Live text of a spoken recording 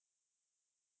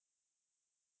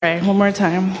Pray one more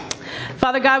time.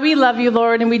 Father God, we love you,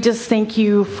 Lord, and we just thank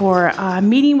you for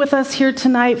meeting with us here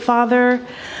tonight, Father.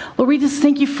 Lord, we just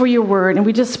thank you for your word, and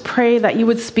we just pray that you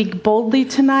would speak boldly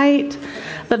tonight,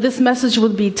 that this message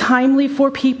would be timely for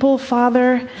people,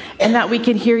 Father, and that we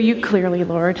can hear you clearly,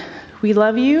 Lord. We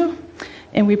love you,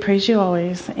 and we praise you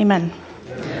always. Amen.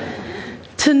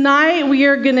 Tonight, we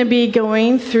are going to be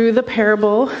going through the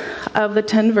parable of the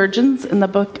 10 virgins in the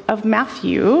book of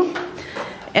Matthew.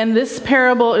 And this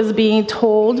parable is being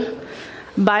told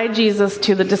by Jesus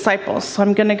to the disciples. So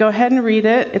I'm going to go ahead and read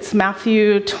it. It's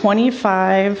Matthew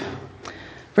 25,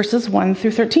 verses 1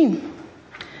 through 13.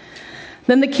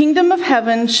 Then the kingdom of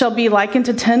heaven shall be likened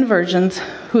to 10 virgins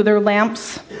who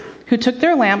took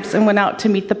their lamps and went out to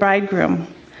meet the bridegroom.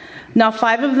 Now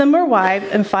 5 of them were wise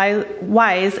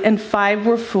and 5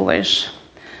 were foolish.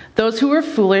 Those who were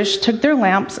foolish took their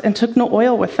lamps and took no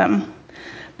oil with them.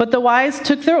 But the wise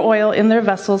took their oil in their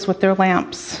vessels with their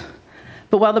lamps.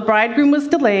 But while the bridegroom was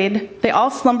delayed, they all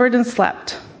slumbered and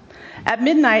slept. At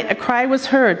midnight, a cry was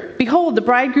heard, "Behold, the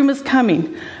bridegroom is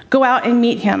coming. Go out and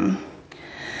meet him."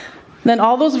 Then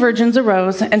all those virgins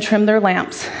arose and trimmed their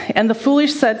lamps. And the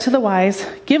foolish said to the wise,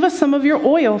 "Give us some of your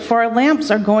oil, for our lamps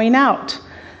are going out."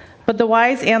 But the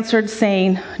wise answered,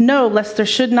 saying, "No, lest there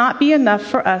should not be enough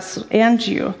for us and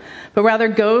you, but rather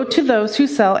go to those who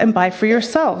sell and buy for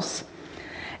yourselves."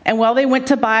 And while they went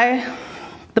to buy,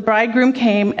 the bridegroom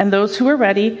came, and those who were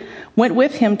ready went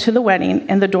with him to the wedding,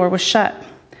 and the door was shut.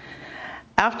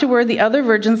 Afterward, the other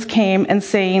virgins came and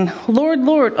saying, "Lord,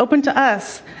 Lord, open to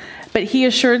us." But he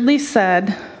answered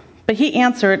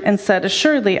and said,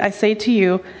 "Assuredly, I say to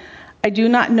you, I do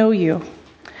not know you.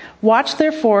 Watch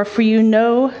therefore, for you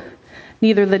know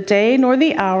neither the day nor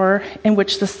the hour in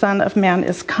which the Son of Man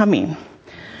is coming."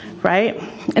 Right?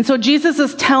 And so Jesus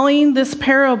is telling this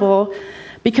parable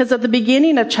because at the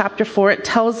beginning of chapter 4, it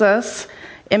tells us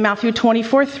in Matthew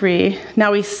 24:3,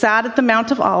 "Now he sat at the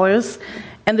Mount of Olives,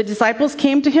 and the disciples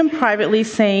came to him privately,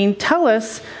 saying, 'Tell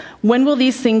us, when will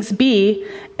these things be,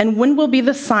 and when will be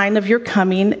the sign of your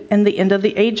coming and the end of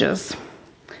the ages?'"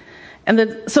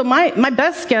 So my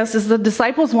best guess is the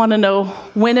disciples want to know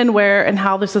when and where and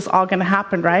how this is all going to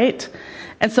happen, right?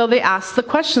 And so they ask the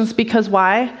questions because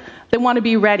why? They want to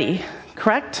be ready,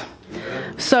 correct?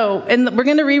 So, and we're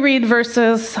going to reread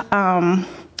verses 1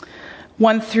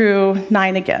 through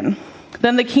 9 again.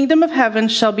 "Then the kingdom of heaven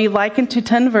shall be likened to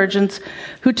 10 virgins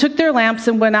who took their lamps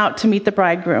and went out to meet the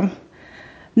bridegroom.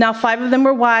 Now 5 of them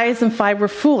were wise and 5 were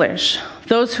foolish.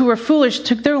 Those who were foolish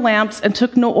took their lamps and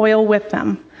took no oil with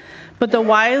them. But the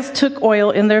wise took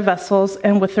oil in their vessels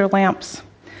and with their lamps.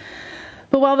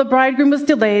 But while the bridegroom was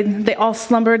delayed, they all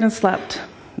slumbered and slept.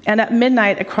 And at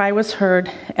midnight a cry was heard,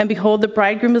 and behold, the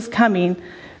bridegroom is coming.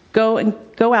 Go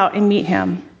out and meet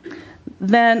him."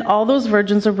 Then all those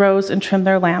virgins arose and trimmed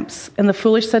their lamps. And the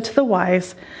foolish said to the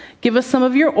wise, "Give us some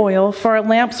of your oil, for our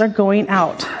lamps are going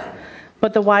out."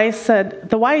 But the wise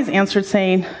answered,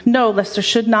 saying, "No, lest there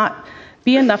should not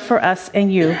be enough for us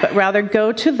and you, but rather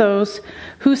go to those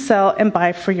who sell and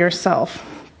buy for yourself."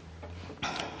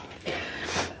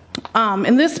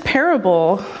 In this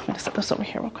parable, I'm going to set this over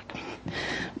here real quick.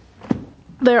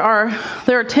 There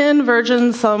are 10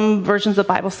 virgins. Some versions of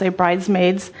the Bible say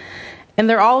bridesmaids, and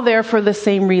they're all there for the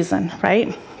same reason,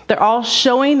 right? They're all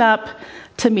showing up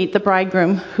to meet the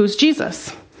bridegroom, who's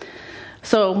Jesus.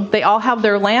 So they all have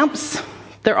their lamps,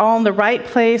 they're all in the right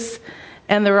place,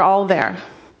 and they're all there.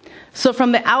 So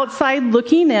from the outside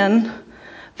looking in,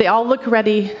 they all look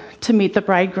ready to meet the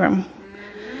bridegroom.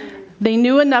 They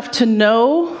knew enough to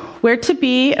know where to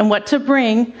be and what to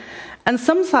bring. And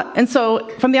so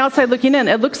from the outside looking in,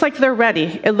 it looks like they're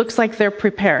ready. It looks like they're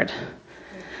prepared.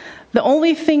 The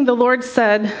only thing the Lord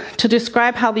said to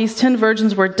describe how these 10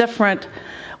 virgins were different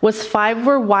was 5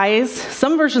 were wise.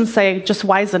 Some versions say just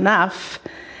wise enough,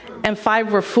 and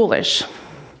 5 were foolish.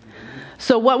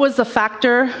 So what was the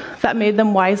factor that made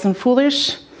them wise and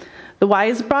foolish? The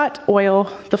wise brought oil,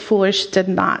 the foolish did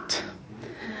not.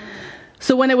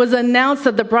 So when it was announced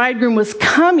that the bridegroom was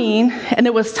coming and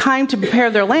it was time to prepare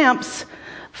their lamps,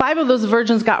 5 of those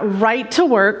virgins got right to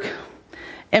work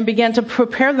and began to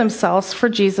prepare themselves for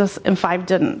Jesus, and 5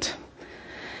 didn't.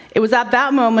 It was at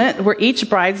that moment where each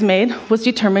bridesmaid was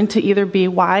determined to either be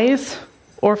wise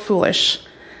or foolish.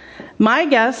 My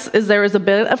guess is there was a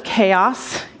bit of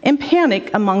chaos and panic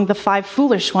among the 5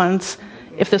 foolish ones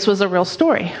if this was a real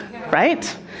story,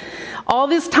 right? All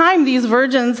this time, these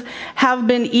virgins have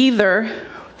been either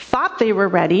thought they were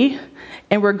ready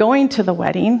and were going to the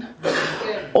wedding,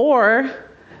 or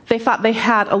they thought they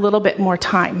had a little bit more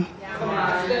time,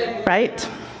 right?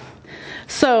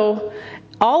 So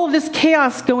all of this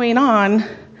chaos going on,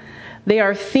 they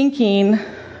are thinking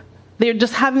They're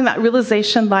just having that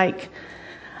realization like,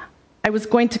 I was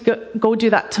going to go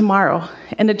do that tomorrow.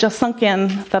 And it just sunk in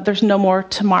that there's no more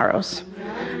tomorrows,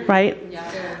 right?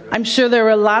 I'm sure there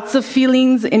were lots of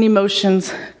feelings and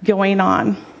emotions going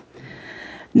on.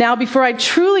 Now, before I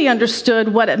truly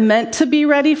understood what it meant to be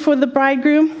ready for the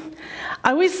bridegroom,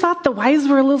 I always thought the wise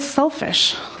were a little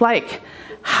selfish. Like,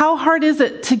 how hard is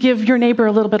it to give your neighbor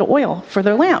a little bit of oil for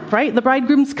their lamp, right? The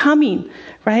bridegroom's coming,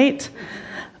 right?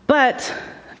 But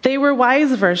they were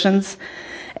wise virgins,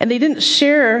 and they didn't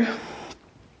share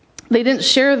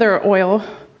their oil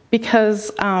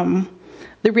because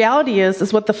the reality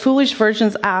is what the foolish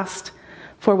virgins asked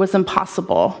for was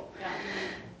impossible.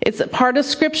 It's a part of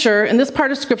Scripture. In this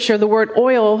part of Scripture, the word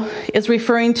oil is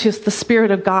referring to the Spirit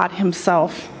of God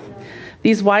himself.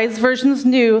 These wise virgins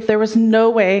knew there was no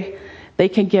way they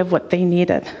could give what they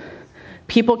needed.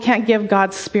 People can't give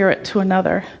God's Spirit to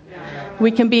another.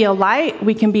 We can be a light.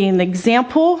 We can be an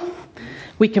example.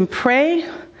 We can pray.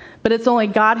 But it's only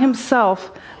God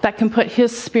himself that can put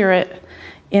his Spirit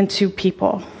into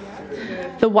people.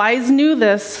 The wise knew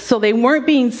this, so they weren't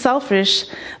being selfish.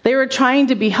 They were trying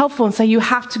to be helpful and say, you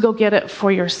have to go get it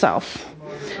for yourself,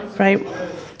 right?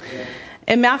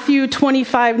 In Matthew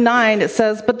 25:9, it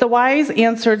says, but the wise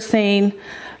answered, saying,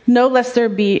 no, lest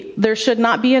there should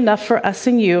not be enough for us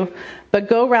and you, but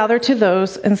go rather to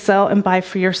those and sell and buy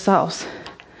for yourselves.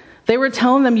 They were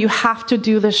telling them, you have to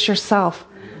do this yourself.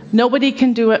 Nobody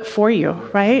can do it for you,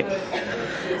 right?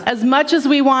 As much as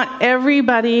we want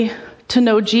everybody to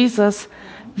know Jesus,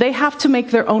 they have to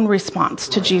make their own response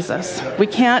to Jesus. We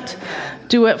can't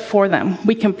do it for them.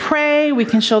 We can pray, we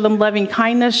can show them loving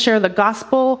kindness, share the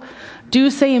gospel, do,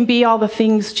 say, and be all the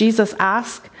things Jesus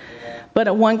asked. But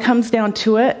when one comes down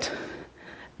to it,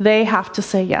 they have to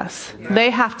say yes. They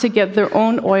have to get their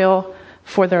own oil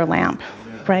for their lamp,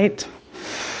 right?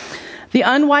 The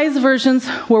unwise virgins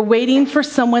were waiting for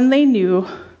someone they knew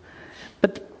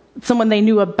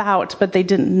about, but they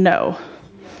didn't know.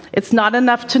 It's not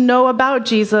enough to know about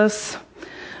Jesus.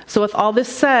 So with all this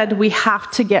said, we have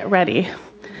to get ready.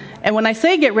 And when I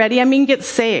say get ready, I mean get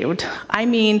saved. I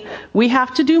mean, we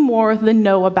have to do more than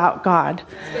know about God.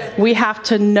 We have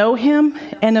to know him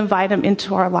and invite him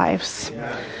into our lives.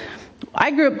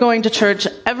 I grew up going to church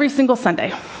every single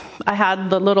Sunday. I had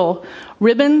the little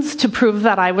ribbons to prove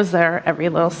that I was there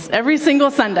every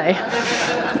single Sunday.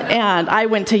 And I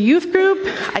went to youth group.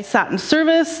 I sat in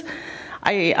service.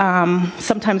 I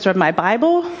sometimes read my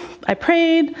Bible. I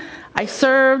prayed. I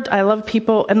served. I loved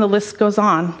people, and the list goes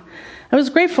on. I was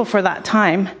grateful for that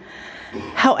time.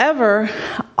 However,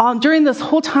 during this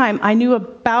whole time, I knew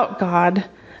about God,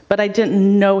 but I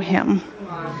didn't know him.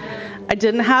 I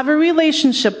didn't have a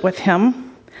relationship with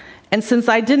him. And since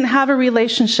I didn't have a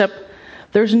relationship,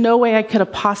 there's no way I could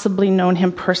have possibly known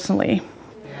him personally.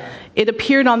 It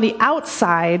appeared on the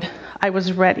outside I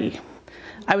was ready.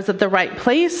 I was at the right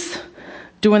place,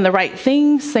 doing the right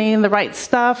things, saying the right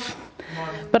stuff,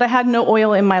 but I had no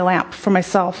oil in my lamp for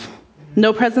myself.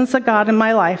 No presence of God in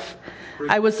my life.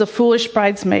 I was a foolish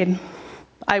bridesmaid.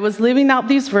 I was living out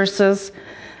these verses,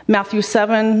 Matthew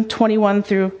 7:21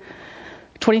 through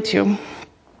 22.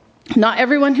 Not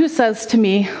everyone who says to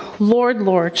me, Lord,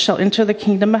 Lord, shall enter the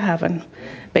kingdom of heaven,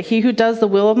 but he who does the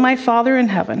will of my Father in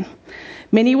heaven.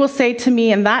 Many will say to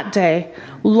me in that day,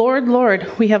 Lord,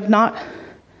 Lord, we have not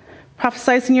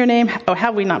prophesied in your name, or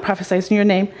have we not prophesied in your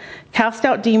name, cast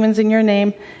out demons in your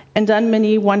name, and done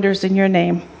many wonders in your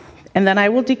name? And then I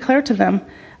will declare to them,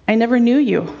 I never knew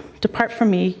you. Depart from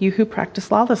me, you who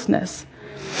practice lawlessness.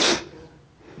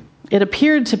 It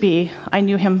appeared to be I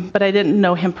knew him, but I didn't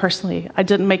know him personally. I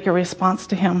didn't make a response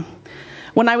to him.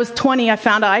 When I was 20, I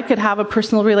found out I could have a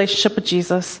personal relationship with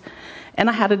Jesus, and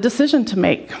I had a decision to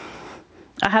make.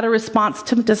 I had a response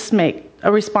to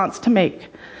make.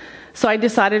 So I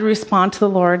decided to respond to the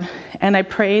Lord, and I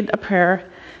prayed a prayer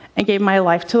and gave my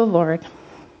life to the Lord.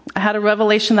 I had a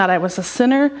revelation that I was a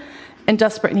sinner in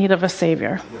desperate need of a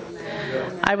Savior.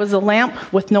 I was a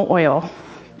lamp with no oil.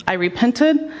 I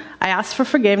repented, I asked for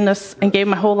forgiveness, and gave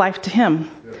my whole life to him.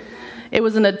 It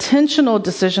was an intentional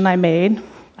decision I made.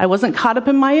 I wasn't caught up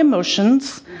in my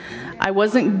emotions. I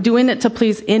wasn't doing it to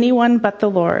please anyone but the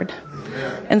Lord.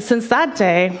 And since that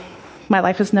day, my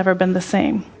life has never been the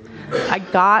same. I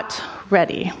got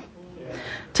ready.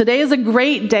 Today is a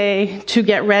great day to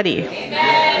get ready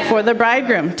for the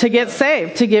bridegroom, to get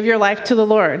saved, to give your life to the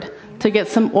Lord, to get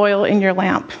some oil in your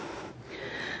lamp.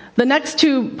 The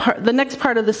next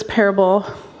part of this parable,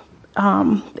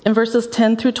 in verses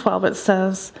 10 through 12, it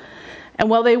says, and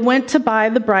when they went to buy,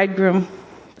 the bridegroom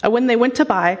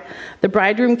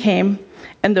came,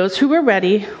 and those who were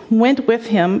ready went with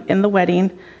him in the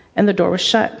wedding, and the door was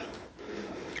shut.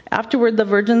 Afterward, the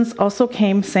virgins also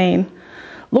came, saying,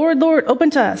 Lord, Lord, open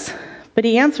to us. But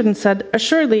he answered and said,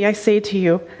 Assuredly, I say to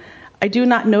you, I do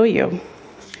not know you.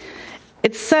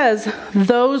 It says,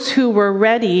 those who were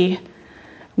ready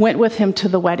went with him to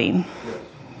the wedding.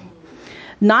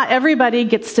 Not everybody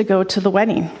gets to go to the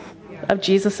wedding of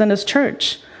Jesus and his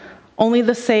church. Only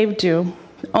the saved do.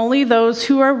 Only those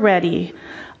who are ready.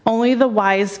 Only the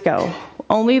wise go.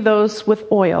 Only those with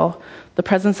oil, the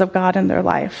presence of God in their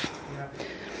life.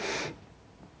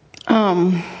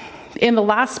 In the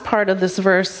last part of this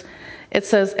verse, it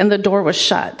says, and the door was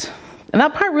shut. And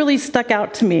that part really stuck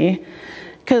out to me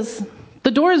because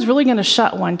the door is really going to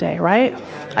shut one day, right?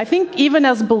 I think even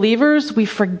as believers, we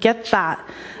forget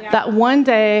that one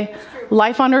day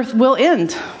life on earth will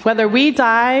end, whether we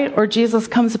die or Jesus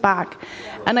comes back.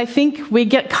 And I think we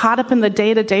get caught up in the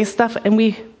day-to-day stuff and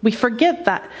we forget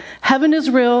that heaven is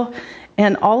real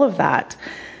and all of that.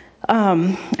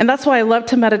 And that's why I love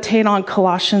to meditate on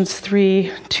Colossians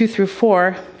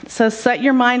 3:2-4. It says, set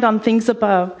your mind on things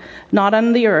above, not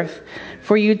on the earth.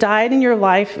 For you died and your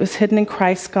life is hidden in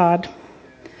Christ God.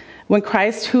 When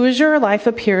Christ, who is your life,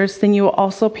 appears, then you will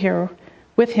also appear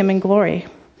with him in glory.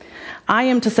 I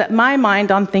am to set my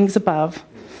mind on things above,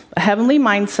 a heavenly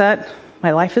mindset.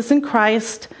 My life is in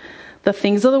Christ. The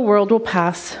things of the world will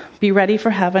pass. Be ready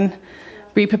for heaven.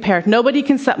 Be prepared. Nobody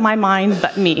can set my mind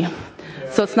but me.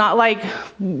 So it's not like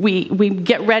we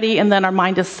get ready and then our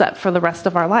mind is set for the rest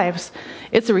of our lives.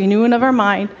 It's a renewing of our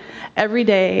mind every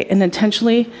day and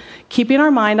intentionally keeping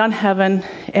our mind on heaven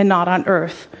and not on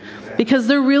earth. Because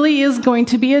there really is going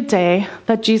to be a day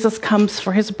that Jesus comes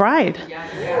for his bride.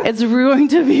 It's going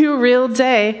to be a real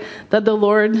day that the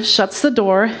Lord shuts the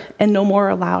door and no more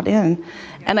are allowed in.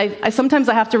 And I sometimes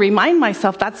I have to remind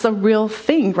myself that's a real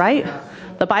thing, right?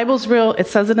 The Bible's real. It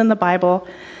says it in the Bible.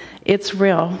 It's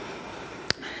real.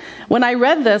 When I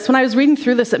read this, when I was reading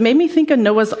through this, it made me think of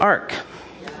Noah's Ark.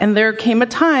 And there came a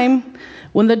time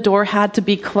when the door had to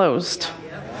be closed.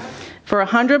 For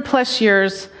 100+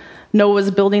 years, Noah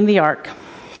was building the ark,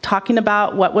 talking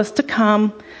about what was to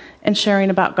come and sharing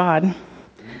about God.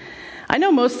 I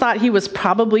know most thought he was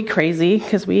probably crazy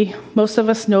because most of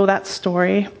us know that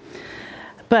story.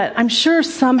 But I'm sure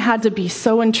some had to be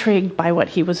so intrigued by what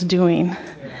he was doing.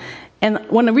 And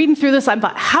when I'm reading through this, I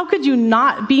thought, how could you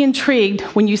not be intrigued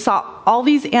when you saw all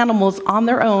these animals on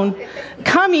their own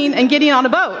coming and getting on a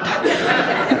boat?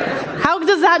 How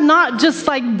does that not just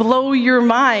blow your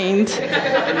mind?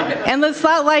 And it's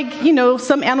not like,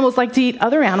 some animals like to eat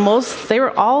other animals. They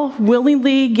were all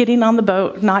willingly getting on the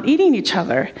boat, not eating each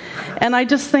other. And I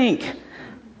just think,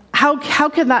 how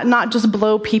could that not just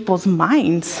blow people's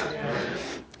minds?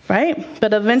 Right?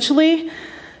 But eventually,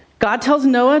 God tells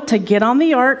Noah to get on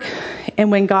the ark, and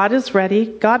when God is ready,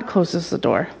 God closes the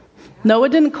door. Noah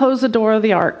didn't close the door of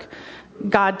the ark.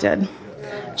 God did.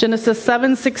 Genesis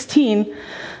 7:16.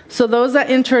 So those that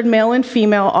entered, male and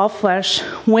female, all flesh,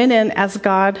 went in as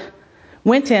God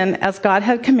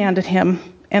had commanded him,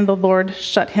 and the Lord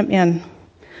shut him in.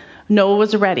 Noah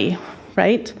was ready,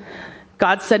 right?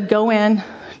 God said, go in.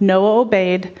 Noah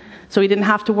obeyed, so he didn't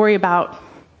have to worry about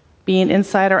being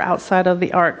inside or outside of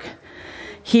the ark.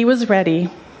 He was ready.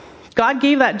 God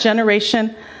gave that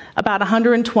generation about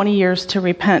 120 years to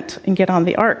repent and get on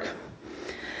the ark.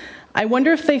 I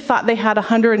wonder if they thought they had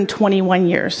 121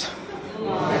 years.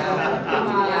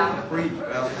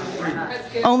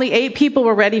 Only 8 people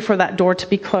were ready for that door to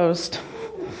be closed.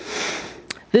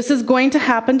 This is going to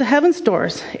happen to heaven's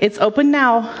doors. It's open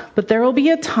now, but there will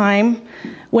be a time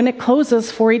when it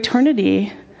closes for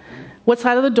eternity. What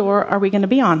side of the door are we going to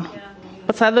be on?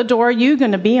 What side of the door are you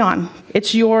going to be on?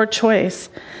 It's your choice.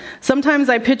 Sometimes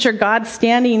I picture God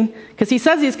standing, because he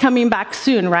says he's coming back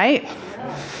soon, right?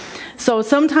 So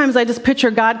sometimes I just picture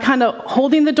God kind of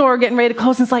holding the door, getting ready to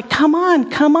close, and it's like, come on,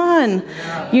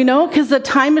 because the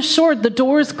time is short. The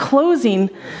door is closing.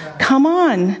 Come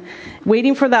on.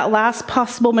 Waiting for that last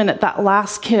possible minute, that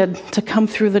last kid to come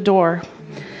through the door,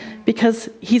 because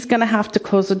he's going to have to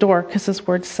close the door because his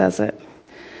word says it.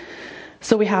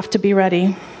 So we have to be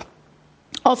ready.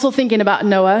 Also thinking about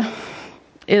Noah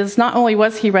is not only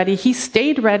was he ready, he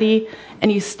stayed ready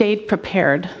and he stayed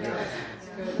prepared.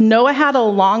 Noah had a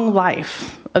long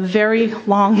life, a very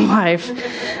long life.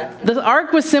 The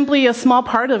ark was simply a small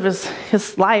part of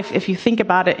his life, if you think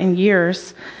about it in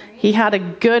years. He had a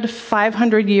good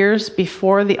 500 years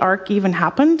before the ark even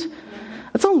happened.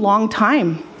 That's a long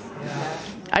time.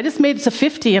 I just made it to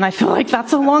 50, and I feel like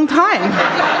that's a long time. And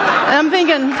I'm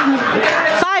thinking,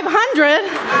 500?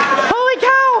 Holy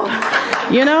cow!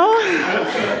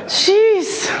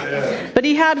 Jeez. But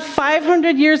he had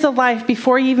 500 years of life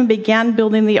before he even began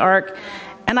building the ark.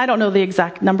 And I don't know the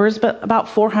exact numbers, but about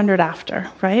 400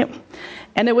 after, right?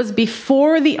 And it was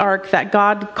before the ark that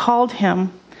God called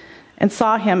him and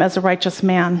saw him as a righteous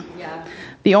man,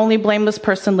 the only blameless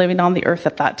person living on the earth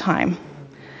at that time.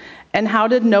 And how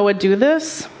did Noah do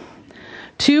this?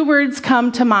 2 words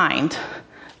come to mind: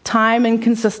 time and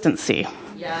consistency.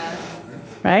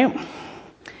 Right?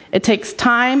 It takes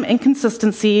time and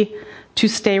consistency to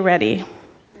stay ready.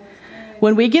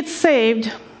 When we get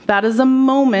saved, that is a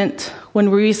moment when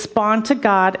we respond to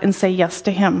God and say yes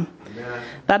to him.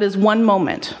 That is one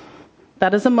moment.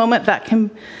 That is a moment that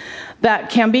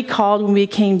can be called when we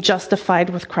became justified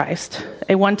with Christ,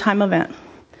 a one-time event.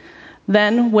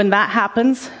 Then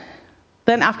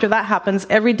after that happens,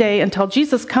 every day until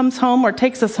Jesus comes home or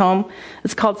takes us home,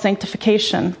 it's called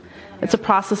sanctification. It's a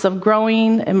process of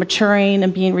growing and maturing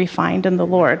and being refined in the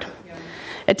Lord.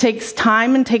 It takes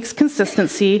time and takes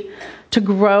consistency to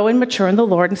grow and mature in the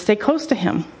Lord and stay close to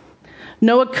him.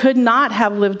 Noah could not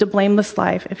have lived a blameless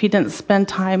life if he didn't spend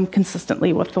time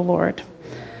consistently with the Lord.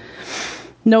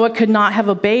 Noah could not have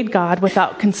obeyed God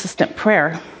without consistent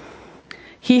prayer.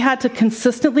 He had to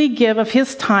consistently give of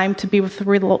his time to be with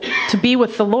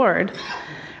the Lord.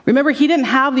 Remember, he didn't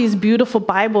have these beautiful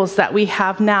Bibles that we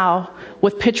have now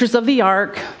with pictures of the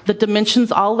ark, the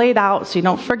dimensions all laid out so you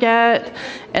don't forget,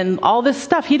 and all this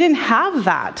stuff. He didn't have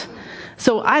that.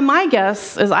 So my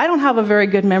guess is, I don't have a very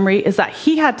good memory, is that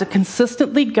he had to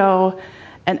consistently go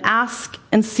and ask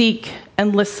and seek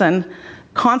and listen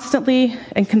constantly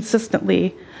and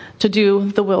consistently to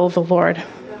do the will of the Lord,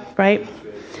 right?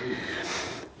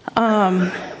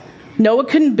 Noah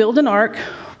couldn't build an ark,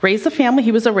 raise a family.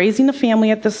 He was raising a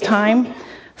family at this time.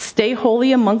 Stay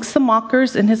holy amongst the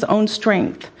mockers in his own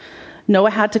strength. Noah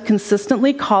had to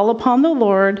consistently call upon the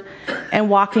Lord and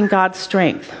walk in God's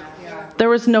strength. There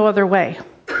was no other way.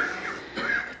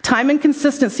 Time and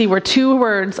consistency were 2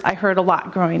 words I heard a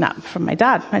lot growing up from my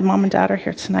dad. My mom and dad are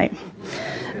here tonight.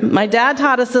 My dad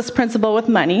taught us this principle with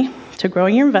money: to grow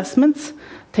your investments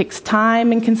takes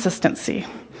time and consistency.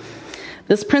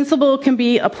 This principle can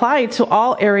be applied to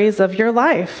all areas of your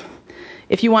life.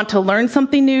 If you want to learn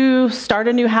something new, start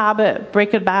a new habit,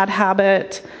 break a bad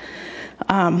habit.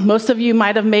 Most of you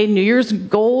might have made New Year's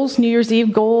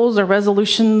Eve goals or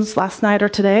resolutions last night or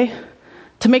today.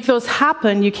 To make those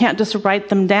happen, you can't just write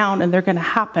them down and they're going to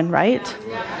happen, right?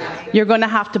 You're going to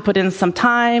have to put in some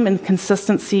time and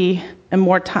consistency and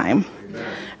more time,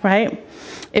 right?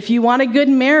 If you want a good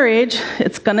marriage,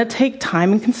 it's going to take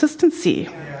time and consistency.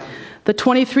 The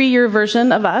 23-year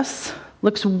version of us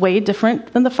looks way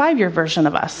different than the 5-year version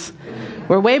of us.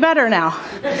 We're way better now.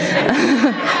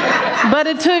 But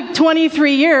it took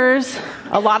 23 years,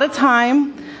 a lot of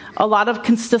time, a lot of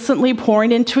consistently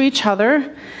pouring into each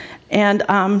other, and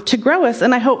to grow us.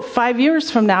 And I hope 5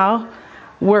 years from now,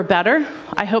 we're better.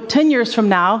 I hope 10 years from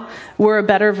now, we're a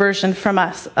better version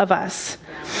of us.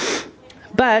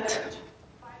 But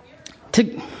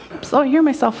I hear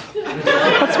myself.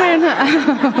 That's weird.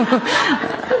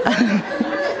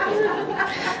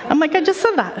 I'm like, I just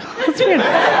said that. That's weird.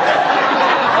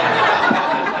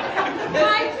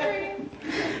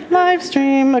 Live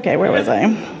stream. Okay, where was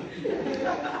I?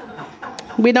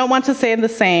 We don't want to stay the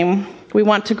same. We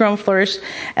want to grow and flourish.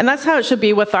 And that's how it should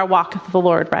be with our walk with the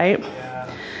Lord, right? Yeah.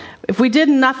 If we did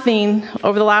nothing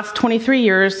over the last 23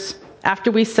 years after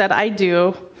we said, I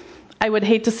do, I would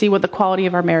hate to see what the quality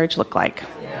of our marriage looked like.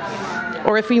 Yeah.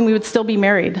 Or if we would still be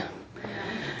married.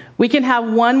 We can have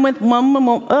one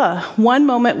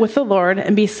moment with the Lord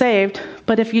and be saved,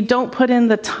 but if you don't put in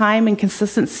the time and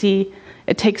consistency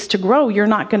it takes to grow, you're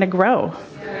not going to grow.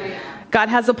 Yeah. God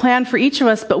has a plan for each of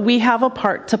us, but we have a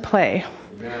part to play.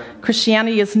 Yeah.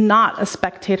 Christianity is not a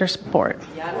spectator sport.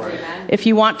 Yeah. If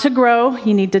you want to grow,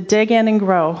 you need to dig in and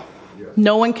grow. Yeah.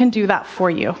 No one can do that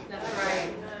for you. That's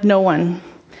right. No one.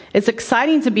 It's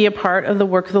exciting to be a part of the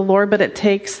work of the Lord, but it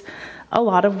takes a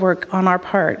lot of work on our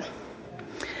part.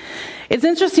 It's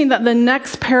interesting that the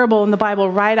next parable in the Bible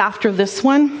right after this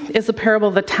one is the parable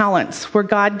of the talents, where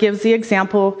God gives the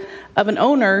example of an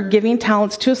owner giving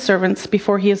talents to his servants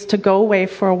before he is to go away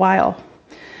for a while.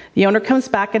 The owner comes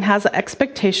back and has an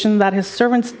expectation that his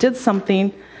servants did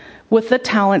something with the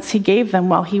talents he gave them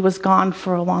while he was gone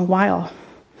for a long while.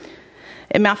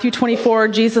 In Matthew 24,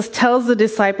 Jesus tells the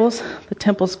disciples the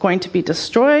temple's going to be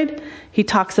destroyed. He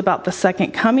talks about the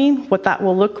second coming, what that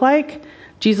will look like.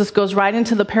 Jesus goes right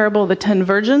into the parable of the 10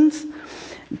 virgins,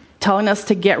 telling us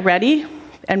to get ready.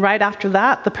 And right after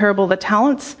that, the parable of the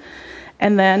talents.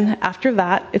 And then after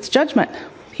that, it's judgment.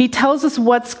 He tells us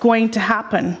what's going to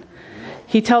happen.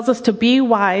 He tells us to be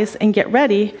wise and get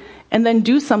ready and then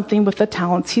do something with the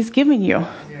talents he's giving you.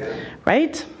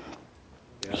 Right?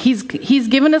 He's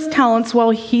given us talents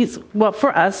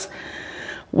for us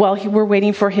while we're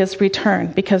waiting for his return,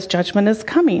 because judgment is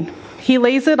coming. He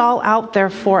lays it all out there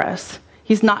for us.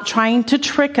 He's not trying to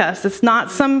trick us. It's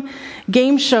not some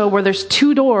game show where there's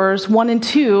 2 doors, 1 and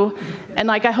 2,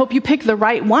 and I hope you pick the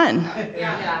right one.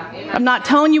 I'm not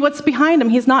telling you what's behind him.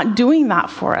 He's not doing that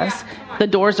for us. The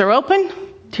doors are open.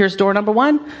 Here's door number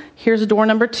 1. Here's door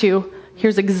number 2.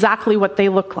 Here's exactly what they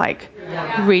look like.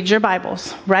 Read your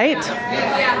Bibles, right?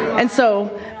 And so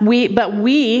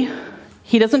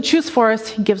he doesn't choose for us.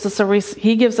 He gives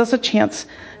us a chance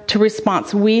to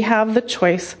respond. We have the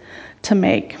choice to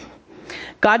make.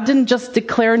 God didn't just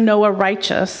declare Noah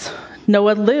righteous.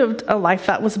 Noah lived a life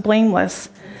that was blameless.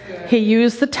 He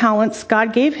used the talents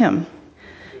God gave him.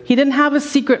 He didn't have a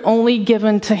secret only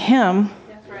given to him.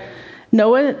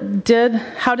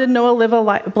 How did Noah live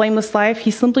a blameless life? He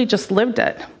simply just lived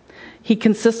it. He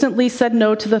consistently said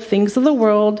no to the things of the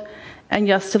world and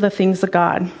yes to the things of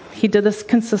God. He did this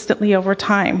consistently over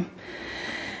time.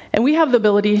 And we have the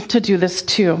ability to do this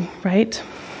too, right?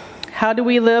 How do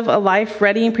we live a life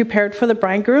ready and prepared for the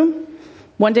bridegroom?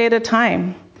 One day at a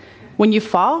time. When you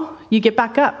fall, you get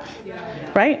back up,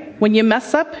 right? When you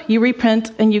mess up, you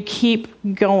repent and you keep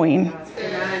going.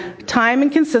 Time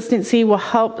and consistency will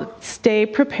help you stay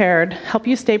prepared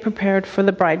for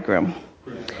the bridegroom.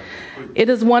 It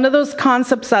is one of those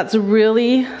concepts that's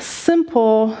really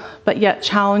simple, but yet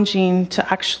challenging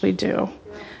to actually do.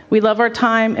 We love our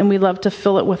time and we love to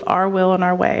fill it with our will and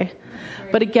our way.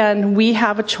 But again, we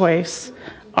have a choice.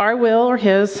 Our will or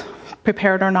his,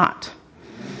 prepared or not.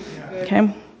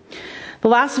 Okay? The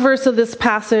last verse of this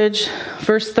passage,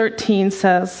 verse 13,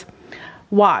 says,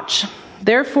 "Watch.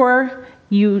 Therefore,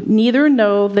 you neither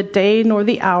know the day nor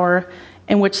the hour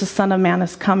in which the Son of Man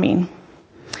is coming."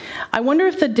 I wonder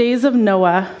if the days of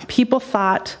Noah, people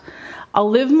thought, I'll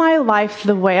live my life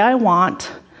the way I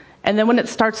want, and then when it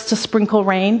starts to sprinkle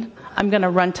rain, I'm going to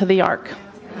run to the ark.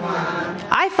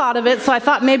 I thought of it, so I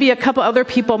thought maybe a couple other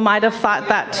people might have thought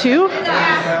that too,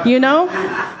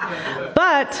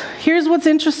 But here's what's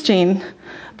interesting.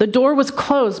 The door was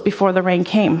closed before the rain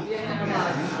came,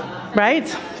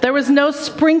 right? There was no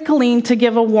sprinkling to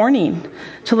give a warning,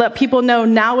 to let people know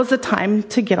now is the time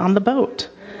to get on the boat.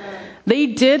 They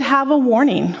did have a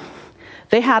warning.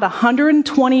 They had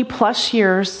 120 plus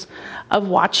years of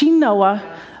watching Noah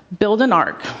build an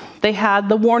ark. They had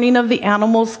the warning of the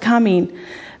animals coming.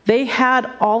 They had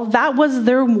that was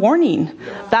their warning.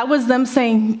 That was them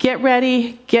saying, get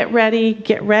ready, get ready,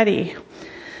 get ready.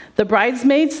 The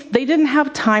bridesmaids, they didn't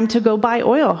have time to go buy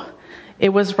oil. It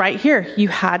was right here. You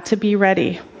had to be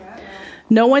ready.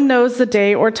 No one knows the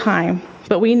day or time,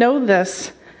 but we know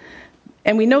this,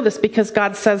 and we know this because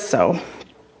God says so.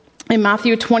 In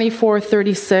Matthew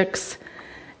 24:36,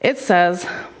 it says,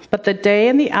 "But the day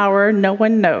and the hour no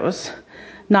one knows,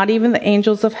 not even the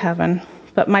angels of heaven,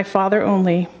 but my Father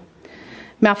only."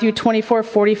 Matthew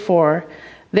 24:44,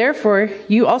 "Therefore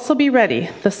you also be ready.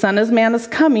 The Son of Man is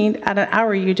coming at an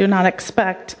hour you do not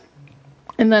expect."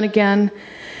 And then again,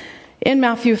 in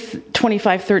Matthew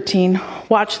 25:13,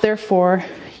 "Watch therefore,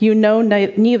 you know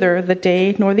neither the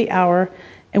day nor the hour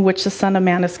in which the Son of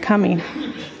Man is coming."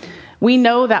 We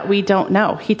know that we don't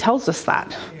know. He tells us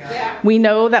that. We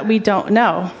know that we don't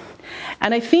know.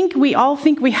 And I think we all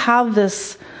think we have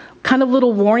this kind of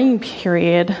little warning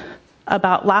period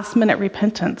about last minute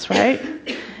repentance, right?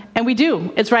 And we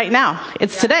do. It's right now.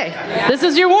 It's today. This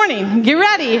is your warning. Get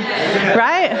ready,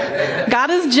 right?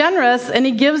 God is generous and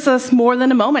he gives us more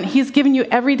than a moment. He's given you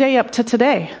every day up to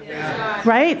today,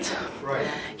 right?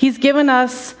 He's given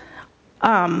us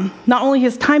not only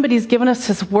his time, but he's given us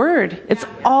his word. It's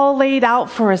all laid out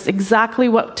for us exactly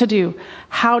what to do,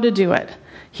 how to do it.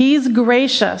 He's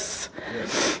gracious.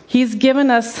 He's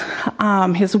given us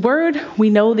his word. We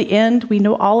know the end. We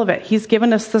know all of it. He's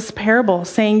given us this parable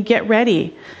saying, get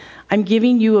ready. I'm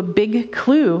giving you a big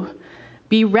clue.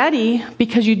 Be ready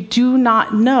because you do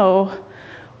not know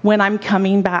when I'm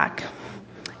coming back.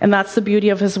 And that's the beauty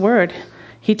of his word.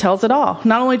 He tells it all.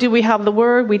 Not only do we have the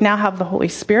word, we now have the Holy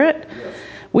Spirit.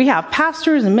 We have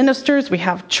pastors and ministers. We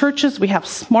have churches. We have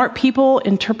smart people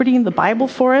interpreting the Bible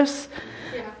for us.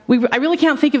 I really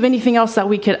can't think of anything else that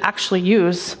we could actually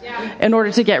use in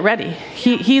order to get ready.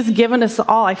 He's given us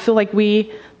all. I feel like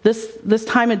this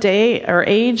time of day or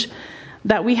age,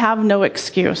 that we have no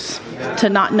excuse to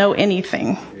not know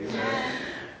anything,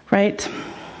 right?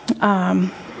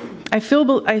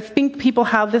 I think people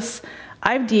have this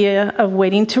idea of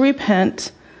waiting to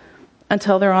repent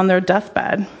until they're on their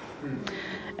deathbed.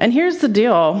 And here's the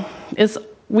deal, is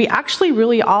we actually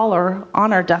really all are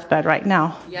on our deathbed right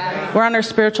now. We're on our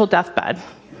spiritual deathbed.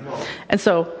 And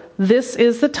so this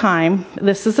is the time,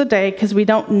 this is the day, because we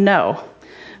don't know.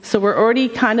 So we're already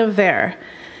kind of there.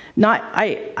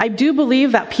 I do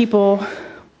believe that people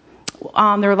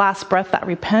on their last breath that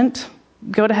repent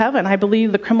go to heaven. I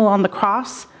believe the criminal on the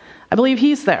cross, I believe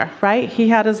he's there, right? He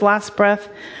had his last breath,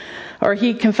 or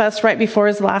he confessed right before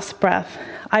his last breath.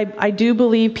 I do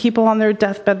believe people on their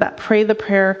deathbed that pray the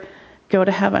prayer go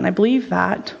to heaven. I believe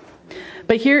that.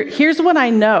 But here's what I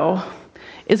know,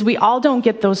 is we all don't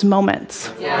get those moments.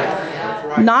 Yes.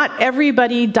 Right. Not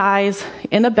everybody dies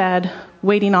in a bed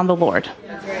waiting on the Lord.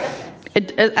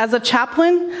 As a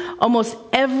chaplain, almost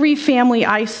every family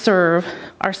I serve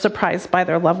are surprised by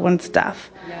their loved one's death.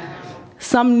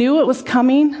 Some knew it was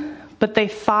coming, but they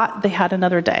thought they had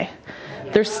another day.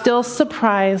 They're still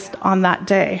surprised on that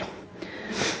day.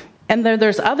 And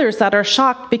there's others that are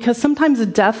shocked because sometimes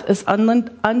death is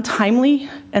untimely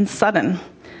and sudden.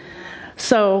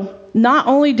 So not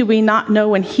only do we not know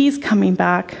when he's coming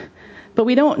back, but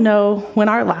we don't know when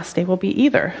our last day will be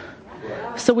either.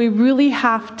 So we really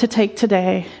have to take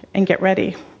today and get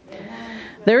ready.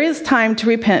 There is time to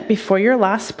repent before your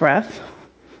last breath.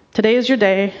 Today is your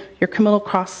day, your criminal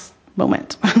cross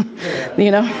moment.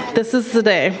 This is the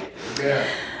day. Yeah.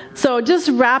 So just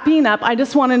wrapping up, I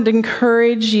just wanted to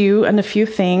encourage you in a few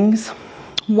things.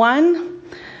 One,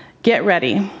 get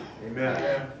ready.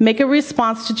 Amen. Make a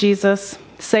response to Jesus.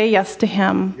 Say yes to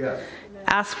him. Yes.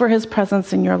 Ask for his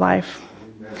presence in your life.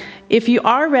 Amen. If you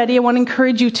are ready, I want to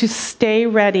encourage you to stay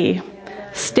ready.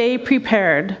 Stay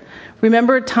prepared.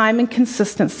 Remember time and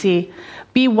consistency.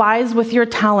 Be wise with your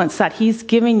talents that he's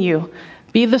given you.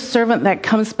 Be the servant that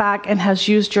comes back and has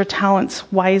used your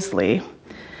talents wisely.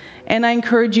 And I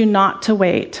encourage you not to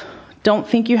wait. Don't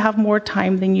think you have more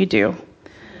time than you do.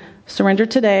 Surrender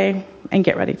today and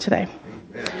get ready today.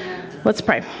 Let's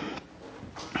pray.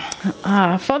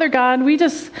 Father God, we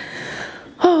just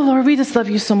love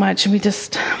you so much. And we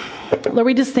just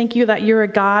thank you that you're a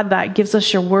God that gives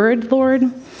us your word, Lord.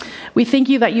 We thank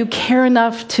you that you care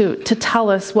enough to tell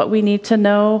us what we need to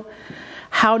know,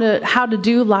 how to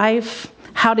do life,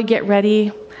 how to get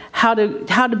ready, how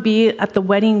to be at the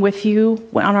wedding with you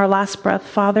on our last breath,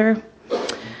 Father.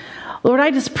 Lord,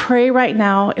 I just pray right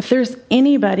now, if there's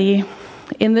anybody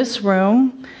in this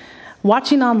room,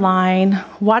 watching online,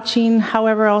 watching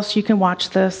however else you can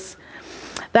watch this,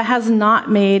 that has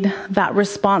not made that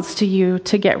response to you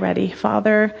to get ready,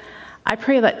 Father, I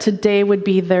pray that today would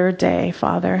be their day,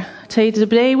 Father.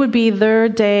 Today would be their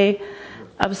day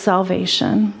of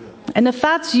salvation. And if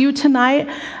that's you tonight,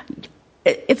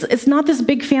 it's not this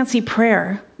big fancy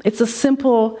prayer. It's a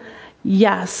simple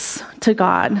yes to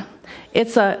God.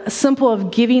 It's a simple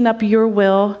of giving up your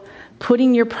will,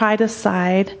 putting your pride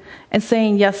aside, and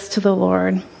saying yes to the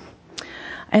Lord.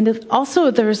 And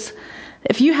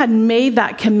if you had made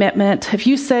that commitment, if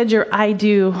you said your I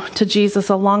do to Jesus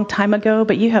a long time ago,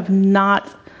 but you have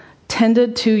not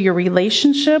tended to your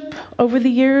relationship over the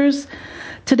years,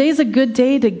 today's a good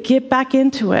day to get back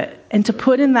into it and to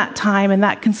put in that time and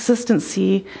that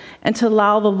consistency and to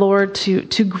allow the Lord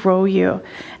to grow you.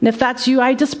 And if that's you,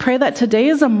 I just pray that today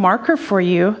is a marker for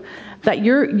you that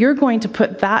you're going to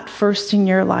put that first in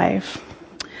your life.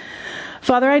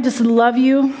 Father, I just love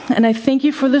you and I thank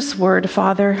you for this word,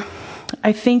 Father.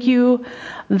 I thank you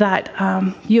that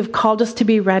you have called us to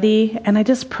be ready, and I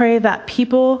just pray that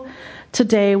people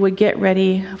today would get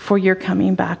ready for your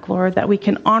coming back, Lord, that we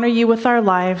can honor you with our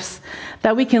lives,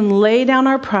 that we can lay down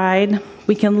our pride,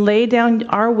 we can lay down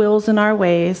our wills and our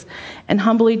ways, and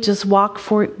humbly just walk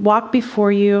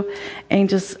before you and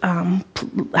just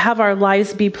have our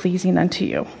lives be pleasing unto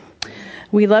you.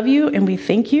 We love you and we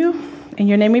thank you. In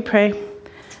your name we pray.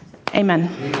 Amen.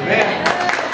 Amen.